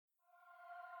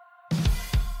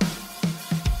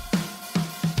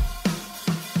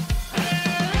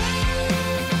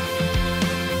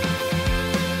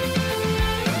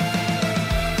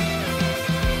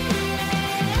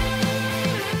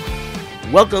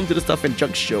Welcome to the Stuff and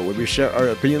Junk Show, where we share our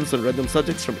opinions on random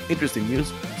subjects from interesting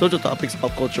news, social topics,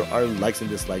 pop culture, our likes and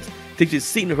dislikes, things you've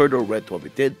seen, heard, or read, what we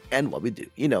did, and what we do.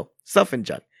 Stuff and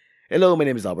junk. Hello, my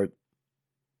name is Albert.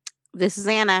 This is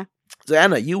Anna. So,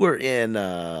 Anna, you were in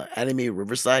Anime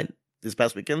Riverside this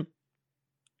past weekend.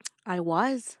 I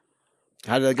was.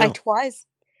 How did that go? I twice.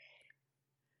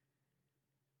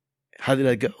 How did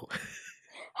that go?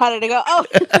 How did it go?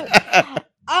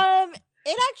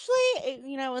 It actually,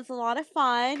 was a lot of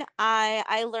fun.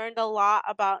 I learned a lot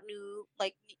about new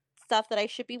stuff that I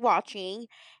should be watching,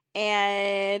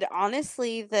 and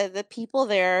honestly, the people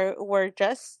there were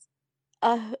just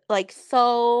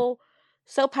so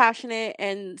passionate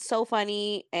and so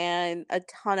funny and a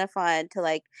ton of fun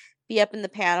to be up in the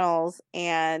panels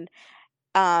and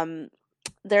um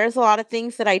there's a lot of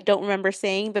things that I don't remember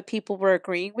saying, but people were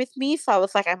agreeing with me, so I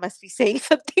was like, I must be saying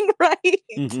something right.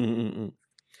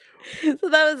 So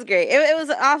that was great. It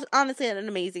was honestly an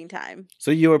amazing time.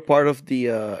 So you were part of the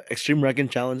Extreme Wrecking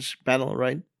Challenge panel,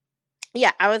 right?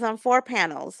 Yeah, I was on 4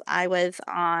 panels. I was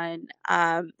on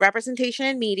representation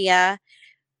in media,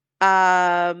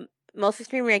 most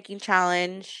extreme ranking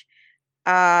challenge,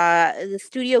 the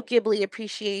Studio Ghibli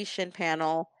appreciation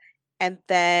panel, and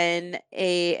then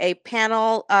a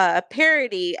panel, a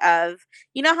parody of,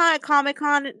 you know how at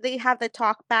Comic-Con they have the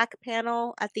talk back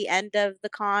panel at the end of the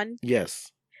con?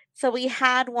 Yes. So we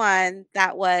had one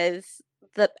that was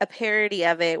a parody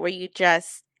of it where you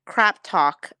just crap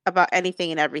talk about anything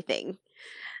and everything.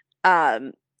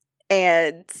 And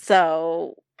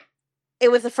so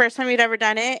it was the first time we'd ever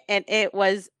done it, and it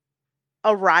was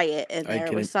a riot in there.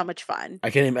 It was so much fun. I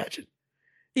can imagine.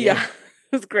 Yeah.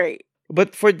 It was great.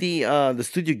 But for the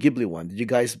Studio Ghibli one, did you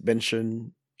guys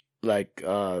mention that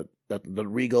the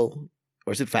Regal,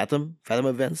 or is it Fathom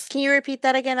events? Can you repeat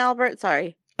that again, Albert?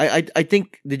 Sorry. I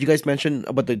think, did you guys mention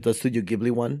about the Studio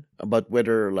Ghibli one, about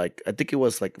whether I think it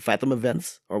was like Fathom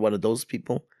events or one of those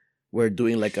people were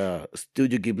doing like a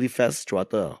Studio Ghibli fest throughout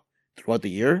the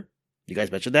year? You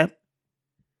guys mentioned that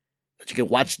you can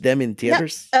watch them in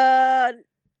theaters. No,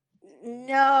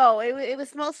 it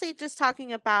was mostly just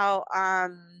talking about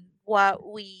what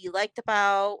we liked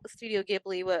about Studio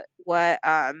Ghibli, what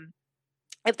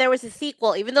if there was a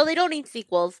sequel, even though they don't need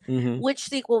sequels, which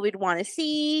sequel we'd want to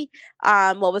see,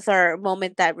 what was our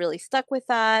moment that really stuck with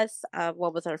us,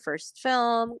 what was our first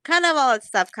film, kind of all that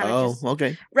stuff,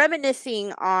 okay,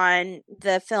 reminiscing on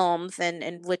the films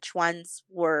and which ones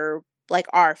were like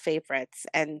our favorites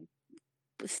and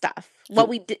stuff. What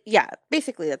we did, yeah,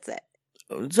 basically that's it.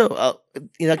 So,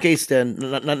 in that case, then,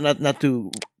 not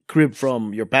to crib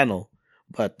from your panel,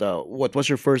 but what was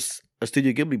your first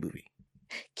Studio Ghibli movie?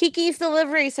 Kiki's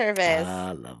Delivery Service.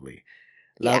 Ah, lovely.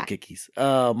 Love Kiki's.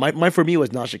 My for me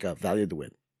was Nausicaa, Valley of the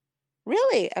Wind.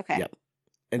 Really? Okay. Yeah.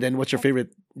 And then what's your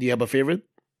favorite? Do you have a favorite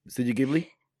Studio Ghibli?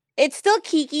 It's still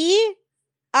Kiki.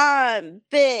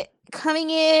 But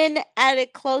coming in at a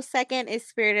close second is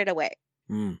Spirited Away.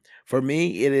 For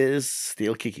me, it is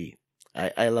still Kiki.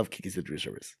 I love Kiki's Delivery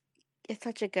Service. It's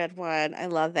such a good one. I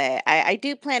love it. I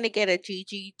do plan to get a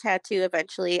Gigi tattoo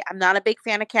eventually. I'm not a big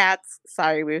fan of cats.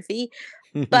 Sorry, Ruthie.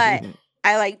 But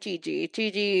I like Gigi.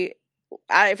 Gigi,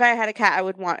 if I had a cat, I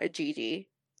would want a Gigi.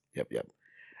 Yep.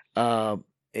 And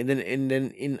then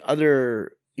in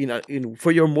other,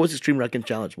 for your most extreme ranking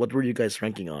challenge, what were you guys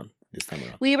ranking on this time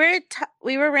around? We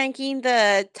were ranking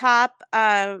the top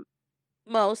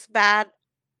most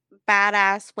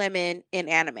badass women in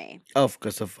anime. Oh,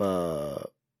 because of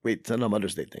wait, it's not a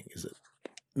Mother's Day thing, is it?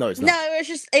 No, it's not. No, it was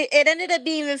just it ended up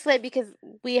being this way because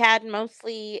we had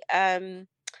mostly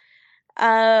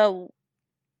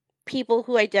people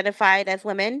who identified as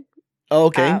women. Oh,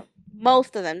 okay.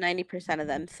 Most of them, 90% of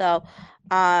them. So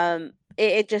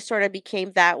it just sort of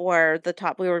became that where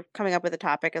we were coming up with a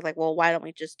topic of like, well, why don't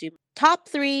we just do top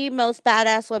 3 most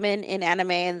badass women in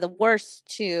anime and the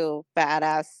worst 2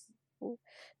 badass,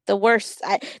 the worst,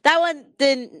 that one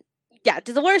then, yeah,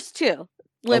 to the worst 2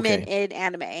 women in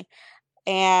anime.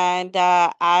 And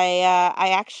I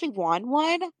actually won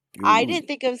one. Ooh. I didn't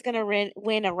think I was going to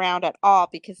win a round at all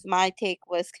because my take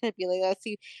was going to be like, let's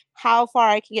see how far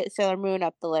I can get Sailor Moon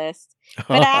up the list.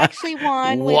 But I actually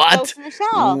won with Ghost in the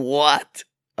Shell. What?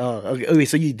 Oh, okay.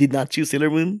 So you did not choose Sailor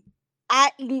Moon?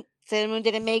 Sailor Moon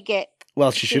didn't make it.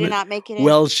 Well, she did not make it.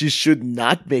 Well, she should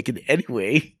not make it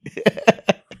anyway.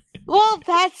 Well,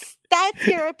 that's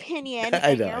your opinion,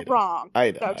 and you're wrong.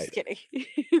 I know. No, I'm just kidding.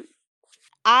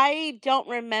 I don't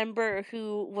remember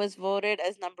who was voted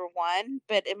as number 1,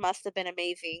 but it must have been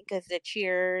amazing because the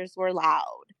cheers were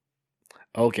loud.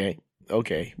 Okay,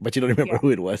 but you don't remember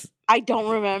who it was? I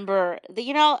don't remember.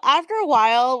 After a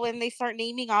while, when they start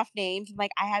naming off names, I'm like,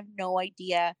 I have no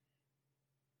idea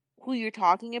who you're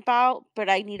talking about, but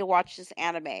I need to watch this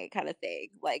anime kind of thing.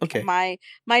 Like Okay. my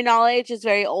knowledge is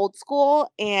very old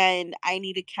school, and I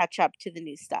need to catch up to the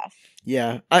new stuff.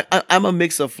 Yeah, I'm a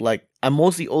mix of like I'm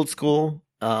mostly old school.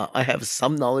 I have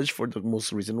some knowledge for the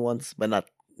most recent ones, but not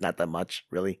that much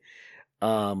really.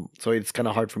 So it's kind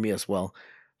of hard for me as well.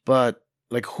 But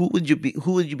like, who would you be?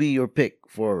 Who would you be your pick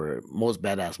for most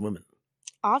badass women?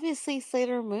 Obviously,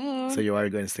 Sailor So Moon. you are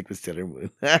going to stick with Sailor Moon.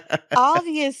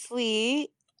 Obviously,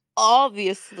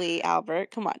 obviously, Albert.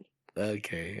 Come on.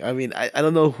 Okay. I mean, I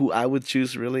don't know who I would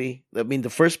choose really. I mean, the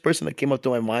first person that came up to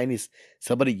my mind is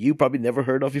somebody you probably never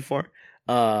heard of before.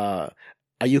 Uh,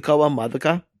 Ayukawa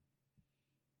Madoka,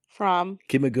 From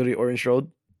Kimaguri Orange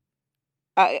Road.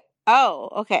 oh,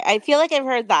 okay. I feel like I've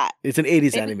heard that. It's an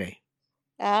 80s Maybe. anime.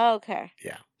 Oh, okay.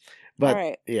 Yeah. All But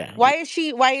right. yeah. Why is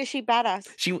she badass?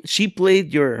 She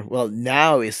played your, well,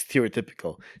 now is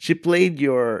stereotypical. She played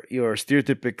your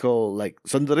stereotypical like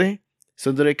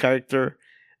tsundere character.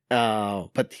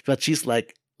 But she's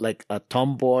like a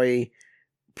tomboy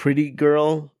pretty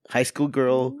girl, high school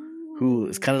girl who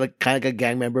is Ooh. kind of a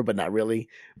gang member, but not really.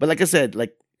 But like I said,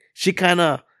 like she kind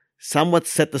of somewhat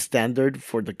set the standard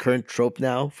for the current trope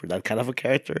now for that kind of a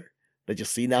character that you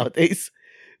see nowadays.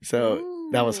 So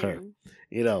that was her. Ooh.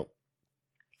 You know,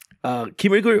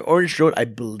 Kimagure Orange Road. I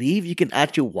believe you can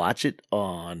actually watch it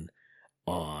on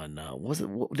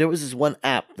there was this one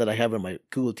app that I have on my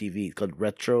Google TV called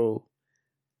Retro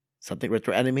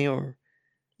Anime or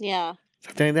Yeah.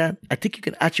 something like that. I think you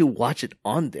can actually watch it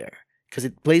on there because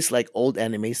it plays like old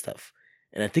anime stuff,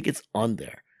 and I think it's on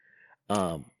there.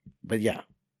 But yeah,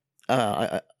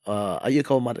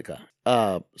 Ayuko Madoka.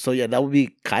 So yeah, that would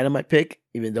be kind of my pick,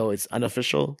 even though it's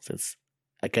unofficial since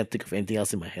I can't think of anything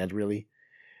else in my head really.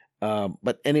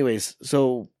 But anyways,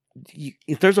 so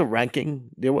in terms of ranking,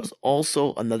 there was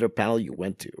also another panel you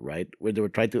went to, right, where they were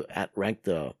trying to rank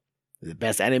the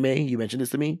best anime. You mentioned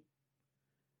this to me.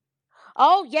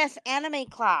 Oh yes, Anime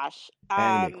Clash.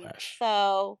 Anime Clash.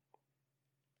 So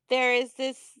there is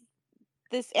this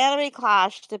Anime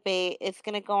Clash debate. It's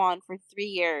gonna go on for 3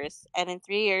 years, and in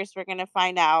 3 years we're gonna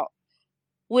find out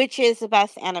which is the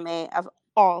best anime of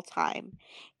all time.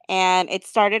 And it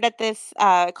started at this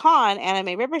con,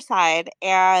 Anime Riverside,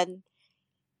 and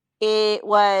it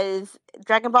was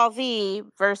Dragon Ball Z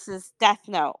versus Death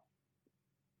Note.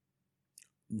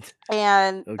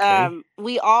 And Okay.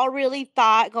 we all really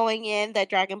thought going in that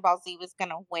Dragon Ball Z was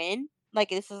gonna win. Like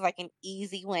this is like an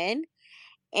easy win.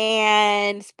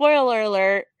 And spoiler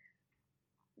alert,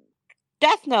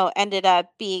 Death Note ended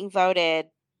up being voted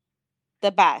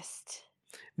the best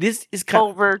This is kind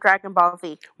over Dragon Ball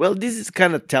Z. Well, this is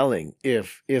kind of telling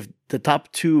if the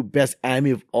top two best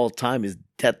anime of all time is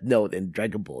Death Note and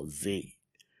Dragon Ball Z.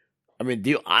 I mean, do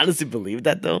you honestly believe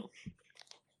that though?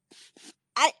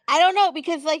 I don't know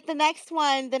because like the next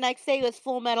day was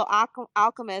Full Metal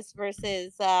Alchemist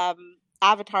versus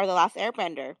Avatar: The Last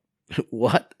Airbender.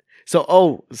 What?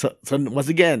 So once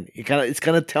again, it's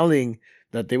kind of telling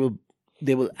that they will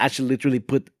actually literally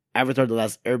put Avatar: The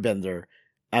Last Airbender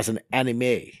as an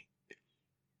anime.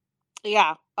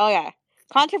 Yeah. Oh yeah.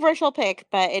 Controversial pick,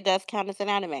 but it does count as an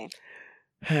anime.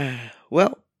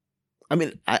 Well, I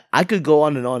mean, I could go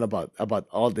on and on about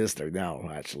all this right now.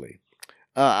 Actually,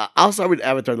 I'll start with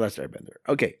Avatar: The Last Airbender.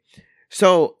 Okay,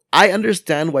 so I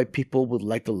understand why people would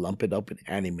like to lump it up with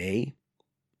anime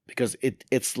because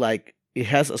it's like it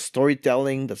has a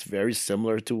storytelling that's very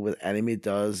similar to what anime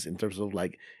does in terms of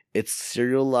like it's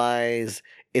serialized,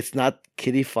 it's not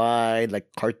kiddified like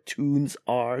cartoons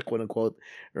are, quote unquote,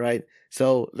 right?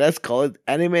 So let's call it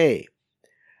anime.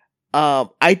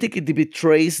 I think it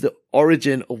betrays the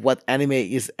origin of what anime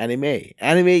is.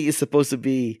 Anime is supposed to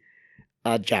be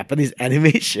Japanese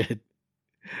animation.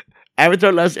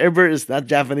 Avatar: Last Airbender is not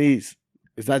Japanese.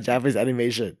 It's not Japanese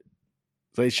animation,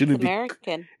 so it It's shouldn't be.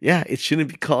 American. Yeah, it shouldn't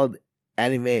be called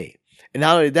anime. And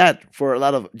not only that, for a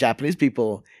lot of Japanese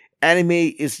people, anime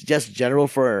is just general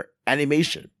for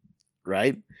animation,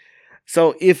 right?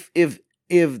 So if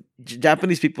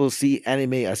Japanese people see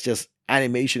anime as just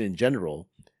animation in general,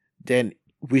 then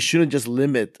we shouldn't just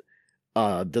limit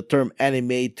the term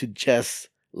anime to just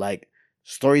like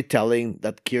storytelling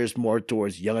that gears more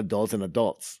towards young adults and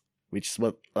adults, which is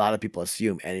what a lot of people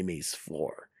assume anime is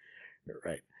for,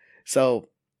 right? So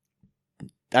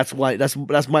that's my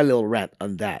little rant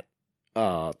on that.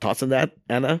 Thoughts on that,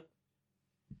 Anna?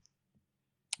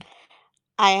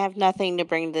 I have nothing to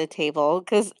bring to the table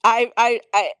because I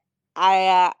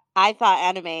thought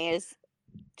anime is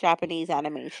Japanese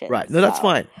animation. Right. No, that's So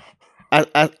fine.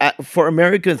 For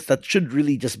Americans, that should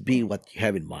really just be what you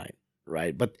have in mind,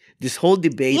 right? But this whole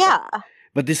debate, yeah,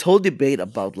 but this whole debate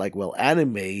about like, well,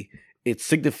 anime it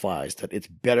signifies that it's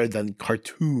better than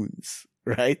cartoons,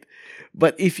 right?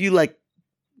 But if you look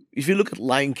at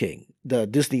Lion King, the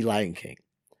Disney Lion King,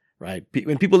 right?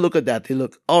 When people look at that, they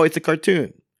look, oh, it's a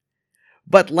cartoon.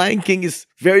 But Lion King is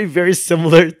very, very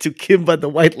similar to Kimba the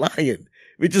White Lion,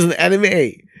 which is an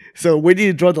anime. So where do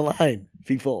you draw the line,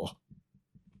 people?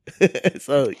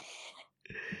 So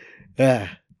uh,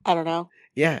 I don't know.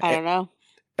 yeah. I don't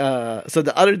know. So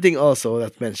the other thing also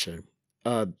that's mentioned,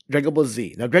 Dragon Ball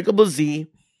Z. Now Dragon Ball Z,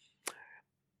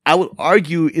 I would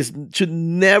argue should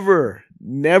never,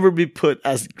 never be put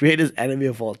as greatest anime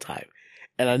of all time.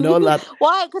 And I know a lot.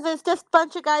 Why? Because it's just a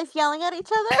bunch of guys yelling at each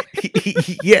other?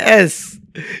 Yes,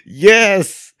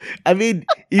 yes. I mean,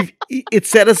 if it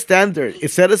set a standard, it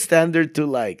set a standard to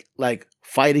like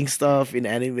fighting stuff in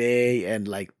anime and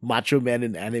like macho men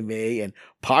in anime and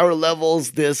power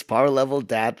levels this, power level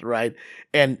that, right?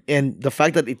 And the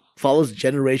fact that it follows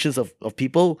generations of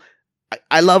people,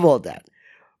 I love all that.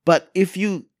 But if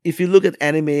you look at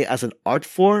anime as an art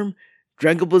form,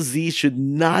 Dragon Ball Z should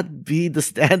not be the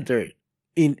standard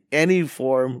in any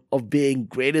form of being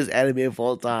greatest anime of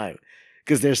all time.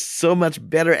 Because there's so much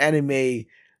better anime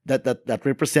that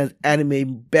represents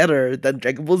anime better than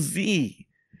Dragon Ball Z.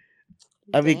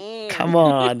 I mean, Dang. come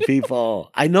on, people.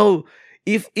 I know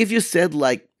if you said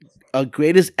like a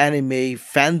greatest anime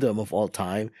fandom of all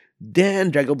time,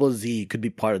 then Dragon Ball Z could be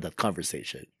part of that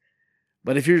conversation.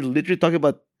 But if you're literally talking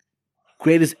about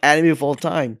greatest anime of all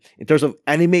time in terms of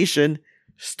animation,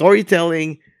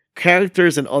 storytelling,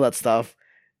 characters, and all that stuff,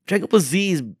 Dragon Ball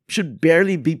should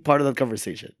barely be part of that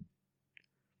conversation.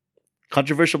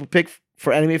 Controversial pick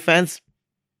for anime fans?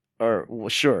 Or well,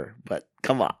 sure, but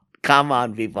come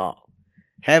on, people,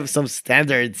 have some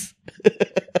standards.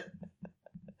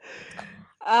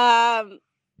 Um,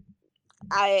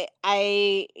 yeah,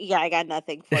 I got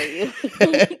nothing for you.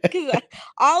 Because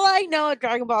all I know of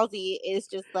Dragon Ball Z is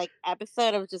just like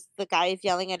episode of just the guys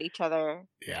yelling at each other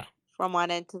Yeah, from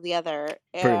one end to the other,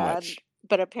 pretty and much.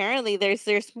 but apparently there's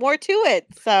more to it.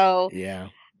 So Yeah.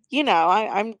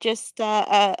 I'm just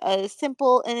a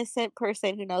simple innocent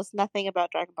person who knows nothing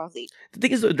about Dragon Ball Z. The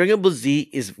thing is, Dragon Ball Z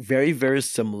is very, very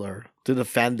similar to the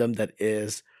fandom that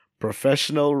is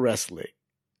professional wrestling.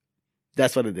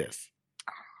 That's what it is.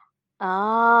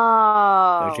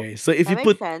 Oh, Okay, so if that you makes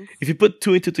put sense. if you put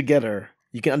two and two together,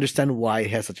 you can understand why it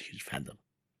has such a huge fandom.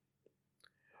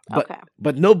 But Okay.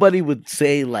 but nobody would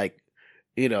say like,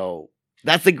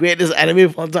 that's the greatest anime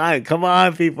of all time. Come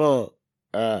on, people.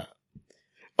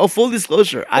 Full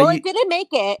disclosure, Well, it didn't make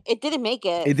it. It didn't make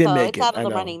it. it didn't So make it's it. out I of the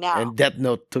know, running now. and Death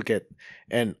Note took it.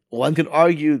 And one can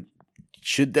argue,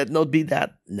 should Death Note be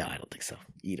that? No, I don't think so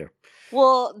either.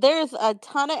 Well, there's a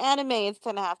ton of anime it's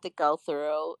gonna have to go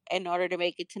through in order to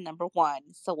make it to number one.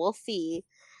 So we'll see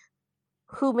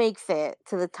who makes it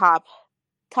to the top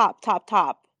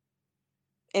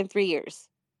in 3 years.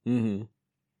 Mm-hmm.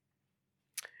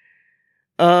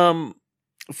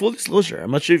 Full disclosure,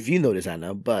 I'm not sure if you know this,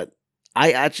 Anna, but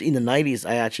I actually in the '90s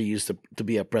I actually used to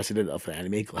be a president of an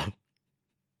anime club.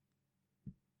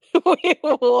 Wait,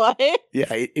 what?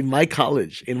 Yeah, in my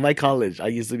college, I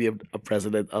used to be a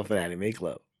president of an anime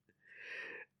club.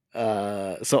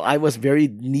 So I was very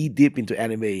knee deep into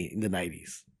anime in the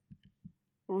 '90s.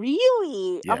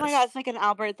 Really? Oh my Yes. god, it's like an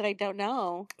Albert that I don't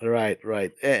know. Right,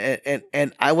 right.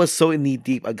 And I was so knee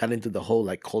deep. I got into the whole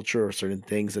like culture of certain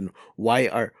things and why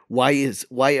are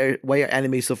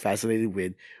anime so fascinated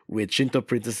with Shinto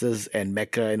princesses and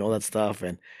mecha and all that stuff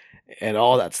and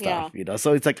all that Yeah. stuff.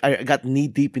 So it's like I got knee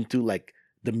deep into like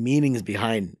the meanings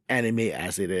behind anime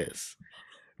as it is,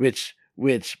 which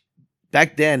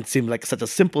back then seemed like such a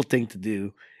simple thing to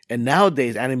do, and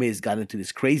nowadays anime has gotten to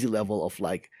this crazy level of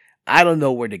like I don't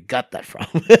know where they got that from.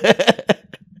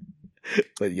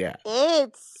 But yeah.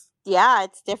 It's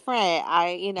different.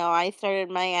 I started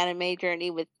my anime journey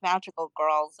with Magical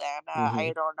Girls, and Mm-hmm. I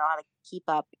don't know how to keep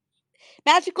up.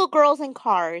 Magical Girls and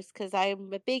Cars, because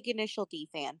I'm a big Initial D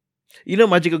fan.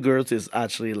 Magical Girls is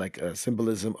actually like a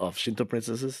symbolism of Shinto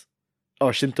princesses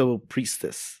or Shinto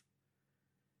priestess.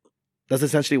 That's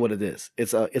essentially what it is.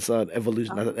 It's an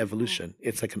evolution, not an Oh. evolution.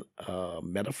 It's like a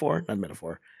metaphor, not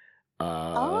metaphor.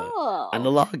 Oh.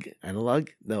 Analog.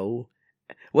 No,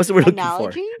 what's the word looking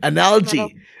for? Analogy?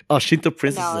 Analogy of Shinto Analogy.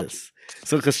 princesses.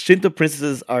 So because Shinto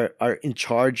princesses are in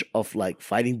charge of like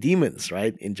fighting demons,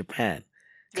 right, in Japan,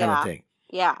 kind of Yeah. thing.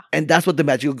 Yeah. And that's what the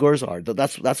magical girls are.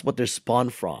 That's what they're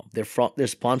spawned from. They're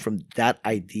spawned from that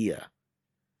idea.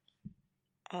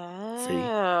 See,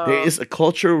 there Oh. is a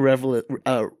cultural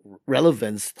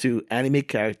relevance to anime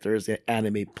characters and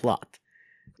anime plot.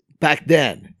 Back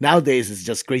then, nowadays it's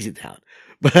just crazy town.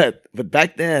 But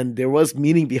back then there was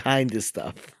meaning behind this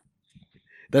stuff.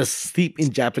 that's steep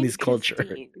in Japanese culture.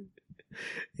 Interesting.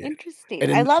 Yeah. Interesting.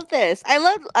 And I then love this. I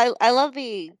love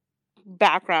the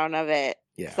background of it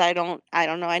because yeah, I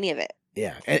don't know any of it.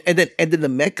 yeah. And then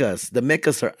the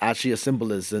mechas are actually a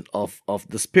symbolism of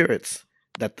the spirits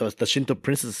that the Shinto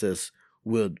princesses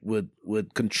would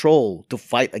control to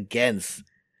fight against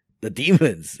the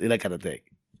demons, that kind of thing.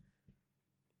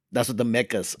 That's what the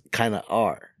mechas kind of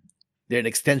are. They're an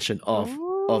extension of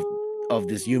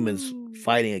these humans Oh.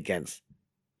 fighting against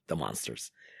the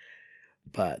monsters.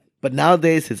 But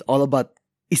nowadays it's all about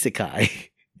isekai.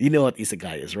 You know what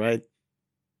isekai is, right?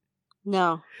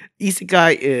 No.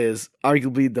 Isekai is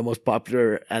arguably the most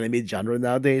popular anime genre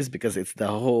nowadays because it's the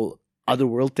whole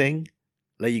otherworld thing.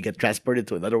 Like you get transported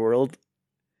to another world.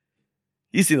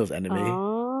 You've seen those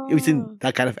anime. You've seen Oh.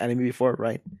 that kind of anime before,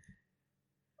 right?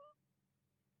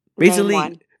 Name Basically,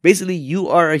 one. basically, you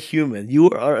are a human. You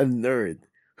are a nerd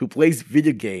who plays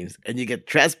video games, and you get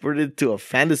transported to a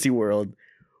fantasy world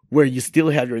where you still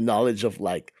have your knowledge of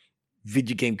like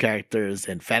video game characters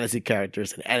and fantasy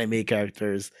characters and anime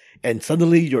characters, and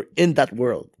suddenly you're in that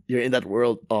world. You're in that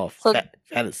world of So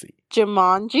fantasy.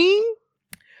 Jumanji?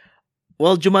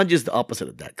 Well, Jumanji is the opposite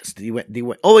of that because they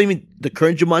went. Oh, you mean the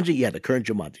current Jumanji? Yeah, the current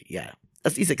Jumanji. Yeah,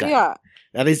 that's isekai. Yeah.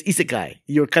 That is isekai.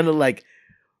 You're kind of like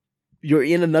you're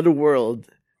in another world,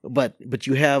 but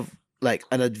you have like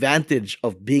an advantage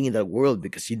of being in that world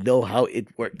because you know how it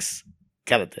works,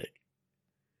 kind of thing.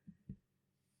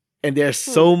 And there are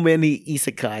so many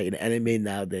isekai in anime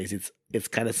nowadays. It's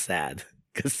kind of sad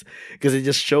because it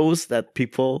just shows that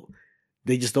people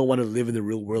they just don't want to live in the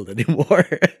real world anymore.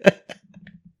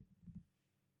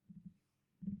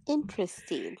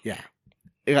 Interesting. Yeah.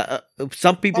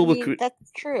 Some people I will mean,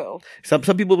 that's true. some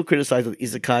people will criticize that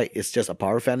isekai is just a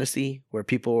power fantasy where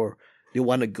people they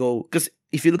want to go because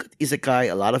if you look at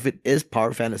isekai, a lot of it is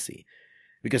power fantasy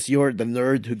because you're the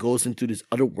nerd who goes into this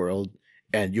other world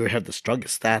and you have the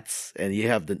strongest stats and you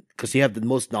have the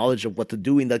most knowledge of what to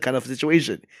do in that kind of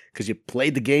situation because you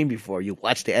played the game before, you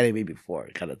watched the anime before,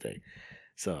 kind of thing.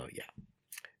 So yeah,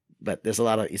 but there's a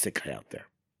lot of isekai out there.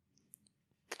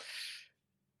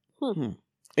 Hmm.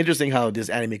 Interesting how this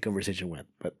anime conversation went,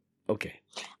 but okay.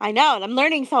 I know, and I'm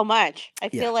learning so much. I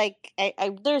Yeah. feel like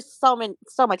there's so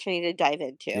much I need to dive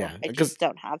into. Yeah, I because just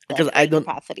don't have the because I brain don't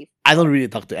capacity. I don't really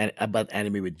talk about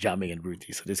anime with Jami and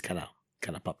Ruthie, so this kind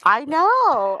of popped up. I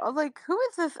know. I'm like, who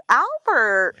is this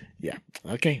Albert? Yeah.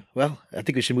 Okay. Well, I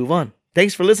think we should move on.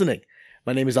 Thanks for listening.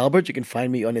 My name is Albert. You can find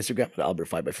me on Instagram at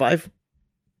Albert5x5.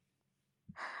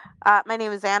 My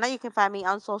name is Anna. You can find me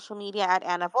on social media at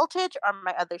Anna Voltage or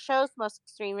my other shows, Most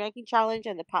Extreme Ranking Challenge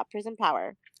and the Pop Prison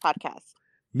Power podcast.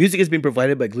 Music has been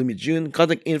provided by Gloomy June.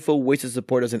 Contact info, ways to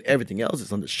support us, and everything else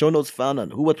is on the show notes found on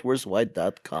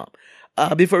whowhatwhereswhy.com.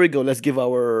 Before we go, let's give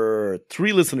our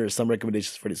 3 listeners some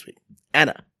recommendations for this week.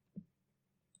 Anna.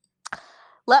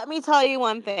 Let me tell you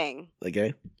one thing.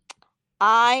 Okay.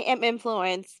 I am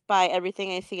influenced by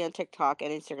everything I see on TikTok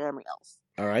and Instagram Reels.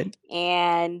 All right.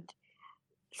 And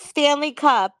Stanley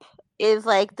Cup is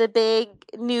like the big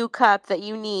new cup that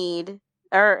you need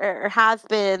or has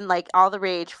been like all the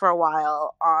rage for a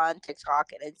while on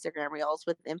TikTok and Instagram Reels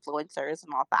with influencers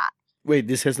and all that. Wait,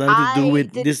 this has nothing to do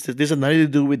with this has nothing to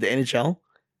do with the NHL?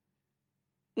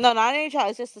 No, not NHL.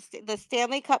 It's just the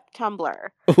Stanley Cup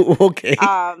tumbler. Okay.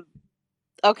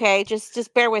 Okay,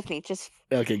 just bear with me. Just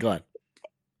okay, go on.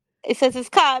 It says this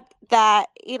cup that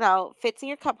fits in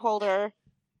your cup holder.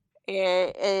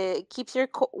 It keeps your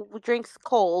drinks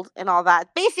cold and all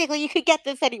that. Basically, you could get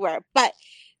this anywhere, but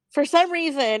for some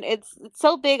reason, it's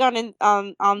so big on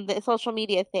the social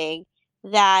media thing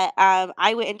that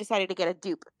I went and decided to get a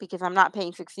dupe because I'm not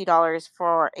paying $60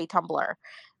 for a tumbler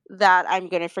that I'm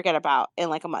going to forget about in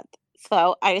like a month.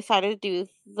 So I decided to do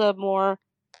the more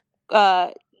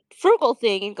frugal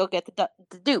thing and go get the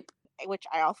dupe, which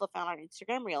I also found on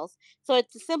Instagram Reels. So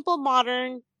it's a simple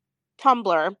modern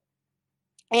tumbler.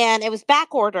 And it was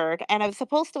back ordered, and I was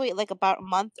supposed to wait like about a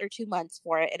month or 2 months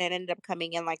for it, and it ended up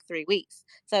coming in like 3 weeks.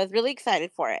 So I was really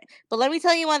excited for it. But let me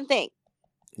tell you one thing.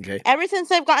 Okay. Ever since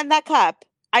I've gotten that cup,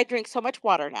 I drink so much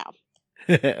water now.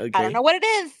 Okay. I don't know what it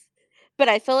is, but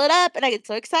I fill it up and I get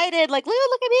so excited. Like, look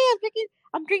at me!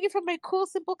 I'm drinking from my cool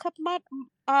simple cup,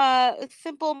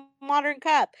 simple modern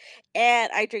cup,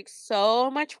 and I drink so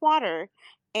much water.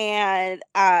 And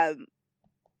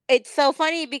it's so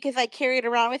funny because I carry it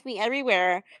around with me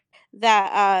everywhere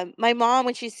that my mom,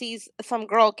 when she sees some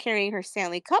girl carrying her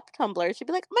Stanley Cup tumbler, she'd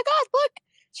be like, oh my God, look,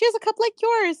 she has a cup like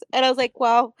yours. And I was like,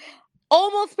 well,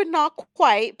 almost, but not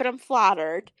quite, but I'm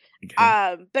flattered.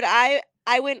 Okay. But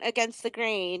I went against the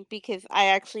grain because I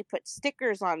actually put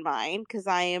stickers on mine because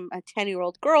I am a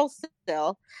 10-year-old girl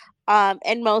still.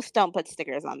 And most don't put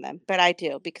stickers on them, but I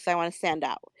do because I want to stand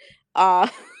out. Uh,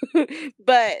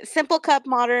 but Simple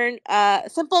Modern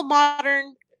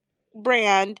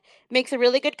brand makes a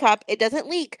really good cup. It doesn't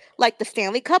leak like the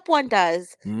Stanley Cup one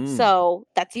does. So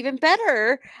that's even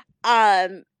better.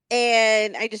 And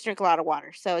I just drink a lot of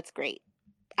water, so it's great.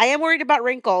 I am worried about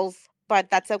wrinkles, but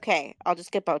that's okay. I'll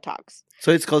just get Botox.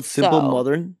 So it's called Simple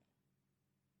Modern?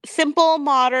 Simple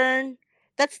Modern.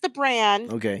 That's the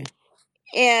brand. Okay.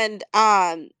 And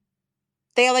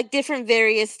they have like different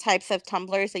various types of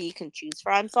tumblers that you can choose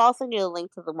from. So I'll send you a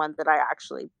link to the one that I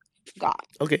actually got.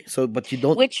 Okay, so but you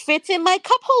don't, which fits in my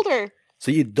cup holder.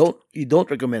 So you don't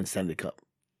recommend Stanley Cup?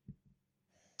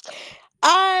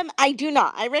 I do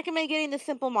not. I recommend getting the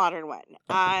Simple Modern one.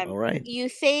 All right. You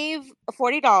save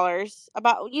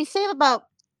 $40. You save about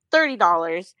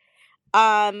 $30.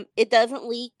 It doesn't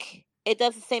leak. It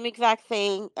does the same exact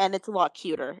thing, and it's a lot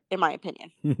cuter, in my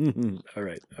opinion. All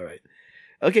right.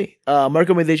 Okay. My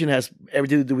recommendation has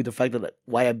everything to do with the fact that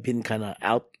why I've been kind of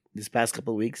out this past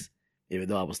couple of weeks, even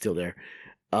though I was still there.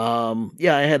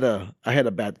 Yeah, I had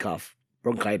a bad cough,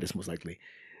 bronchitis most likely.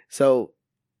 So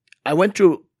I went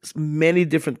through many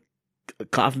different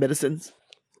cough medicines,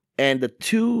 and the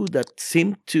two that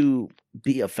seemed to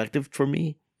be effective for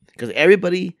me, because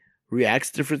everybody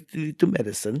reacts differently to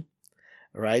medicine,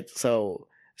 right? So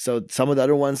some of the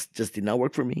other ones just did not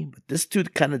work for me, but this two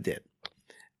kind of did.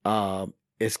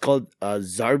 It's called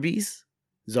Zarbee's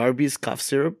cough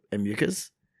syrup and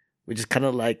mucus, which is kind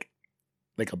of like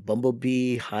a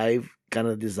bumblebee hive kind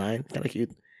of design, kind of cute,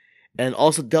 and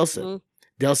also Delsym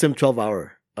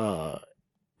 12-hour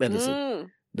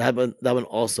medicine. That one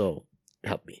also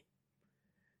helped me.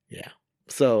 Yeah,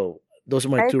 so those are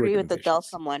my two recommendations. I agree with the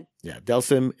Delsym one. Yeah,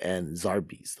 Delsym and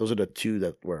Zarbee's. Those are the two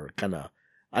that were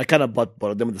I kind of bought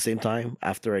both of them at the same time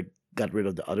after I got rid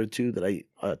of the other two that I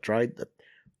tried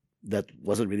that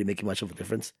wasn't really making much of a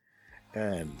difference,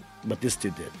 but this two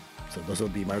did. So those will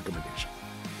be my recommendation.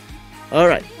 All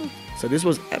right. So this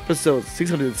was episode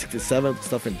 667 of the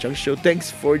Stuff and Junk Show. Thanks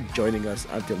for joining us.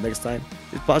 Until next time,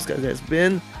 this podcast has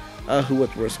been a Who What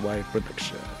Where's Why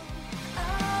production.